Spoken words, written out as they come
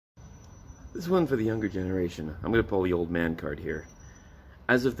This one for the younger generation. I'm going to pull the old man card here.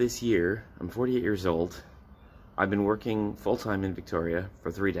 As of this year, I'm 48 years old. I've been working full-time in Victoria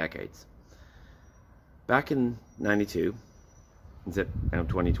for 3 decades. Back in 92, now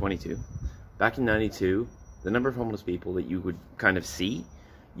 2022, back in 92, the number of homeless people that you would kind of see,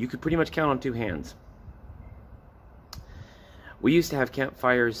 you could pretty much count on 2 hands. We used to have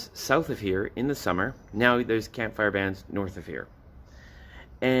campfires south of here in the summer. Now there's campfire bans north of here.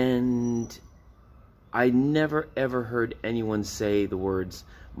 And I never ever heard anyone say the words,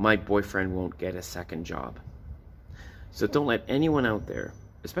 "My boyfriend won't get a second job." So don't let anyone out there,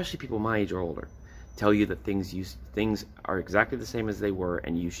 especially people my age or older, tell you that things are exactly the same as they were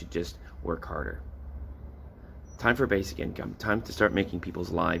and you should just work harder. Time for basic income. Time to start making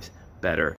people's lives better